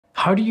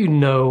How do you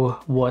know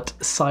what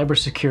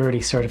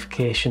cybersecurity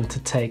certification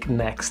to take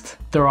next?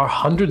 There are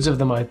hundreds of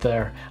them out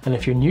there, and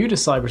if you're new to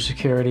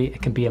cybersecurity,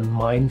 it can be a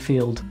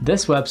minefield.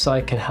 This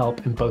website can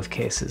help in both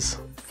cases.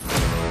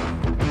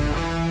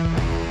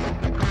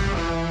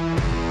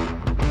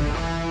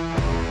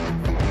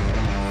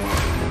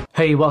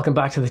 Hey, welcome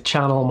back to the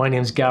channel. My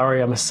name's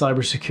Gary. I'm a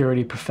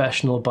cybersecurity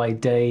professional by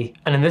day.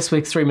 And in this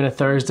week's 3-Minute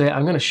Thursday,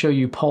 I'm going to show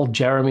you Paul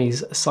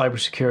Jeremy's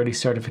cybersecurity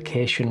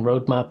certification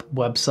roadmap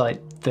website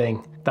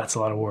thing. That's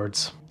a lot of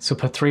words. So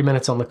put 3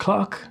 minutes on the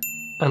clock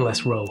and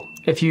let's roll.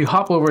 If you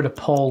hop over to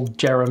Paul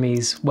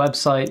Jeremy's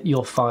website,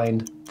 you'll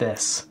find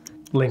this.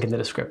 Link in the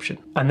description.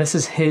 And this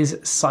is his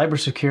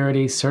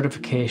cybersecurity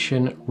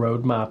certification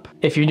roadmap.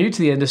 If you're new to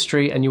the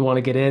industry and you want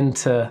to get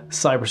into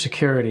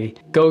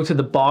cybersecurity, go to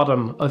the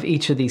bottom of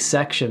each of these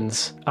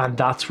sections, and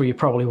that's where you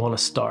probably want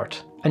to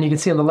start. And you can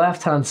see on the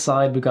left-hand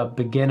side, we've got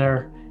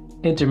beginner,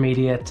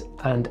 intermediate,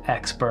 and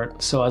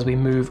expert. So as we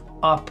move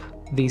up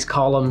these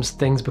columns,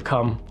 things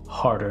become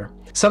harder.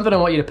 Something I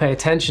want you to pay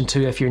attention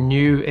to if you're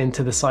new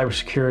into the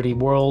cybersecurity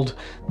world,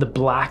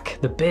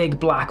 the big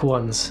black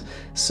ones.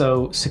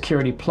 So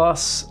Security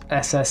Plus,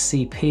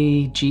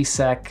 SSCP,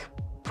 GSEC,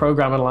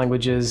 programming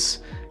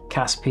languages,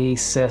 CASP,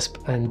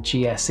 CISP, and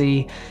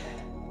GSE.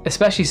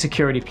 Especially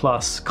Security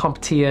Plus.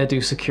 CompTIA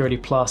do Security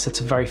Plus.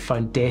 It's a very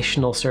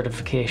foundational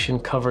certification,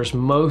 covers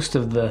most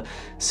of the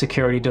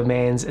security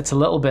domains. It's a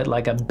little bit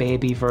like a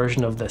baby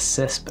version of the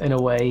CISP in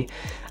a way,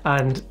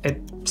 and it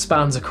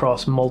spans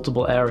across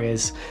multiple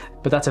areas.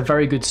 But that's a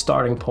very good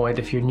starting point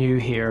if you're new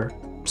here.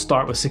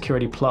 Start with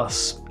Security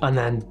Plus and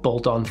then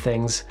bolt on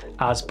things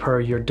as per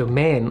your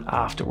domain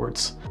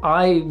afterwards.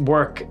 I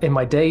work in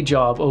my day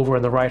job over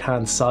on the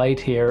right-hand side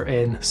here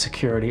in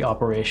security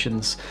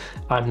operations.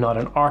 I'm not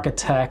an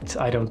architect,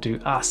 I don't do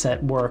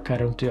asset work, I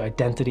don't do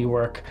identity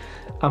work.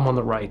 I'm on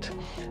the right.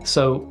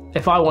 So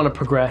if I want to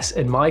progress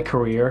in my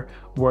career,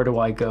 where do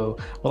I go?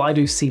 Well, I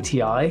do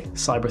CTI,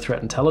 Cyber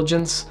Threat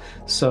Intelligence.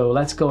 So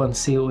let's go and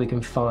see what we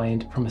can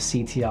find from a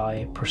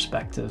CTI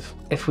perspective.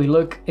 If we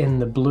look in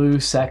the blue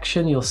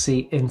section, you'll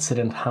see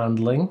incident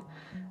handling,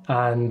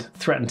 and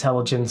threat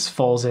intelligence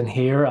falls in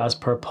here as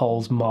per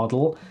Paul's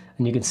model.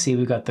 And you can see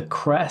we've got the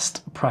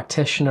CREST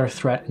Practitioner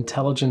Threat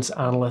Intelligence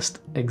Analyst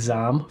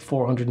exam,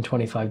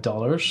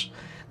 $425.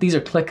 These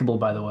are clickable,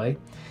 by the way.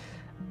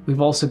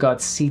 We've also got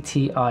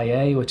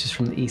CTIA, which is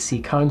from the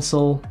EC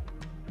Council.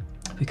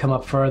 If we come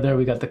up further,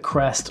 we got the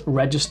CREST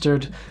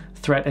Registered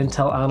Threat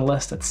Intel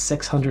Analyst at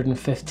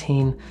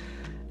 $615,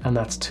 and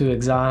that's 2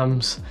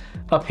 exams.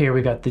 Up here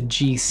we got the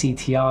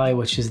GCTI,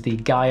 which is the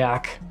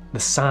GIAC, the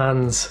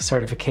SANS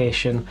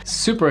certification.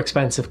 Super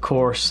expensive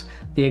course.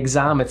 The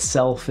exam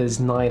itself is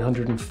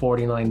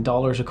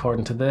 $949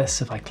 according to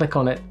this. If I click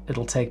on it,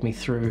 it'll take me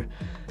through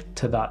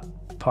to that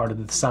part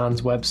of the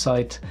SANS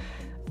website.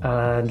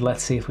 And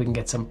let's see if we can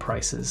get some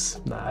prices.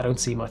 Nah, I don't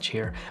see much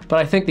here. But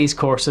I think these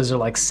courses are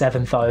like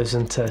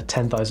 $7,000 to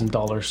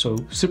 $10,000, so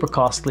super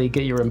costly.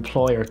 Get your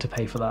employer to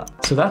pay for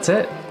that. So that's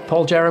it.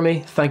 Paul Jeremy,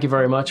 thank you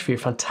very much for your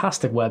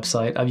fantastic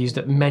website. I've used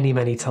it many,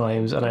 many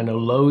times, and I know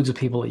loads of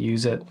people that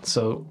use it,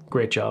 so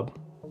great job.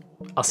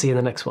 I'll see you in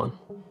the next one.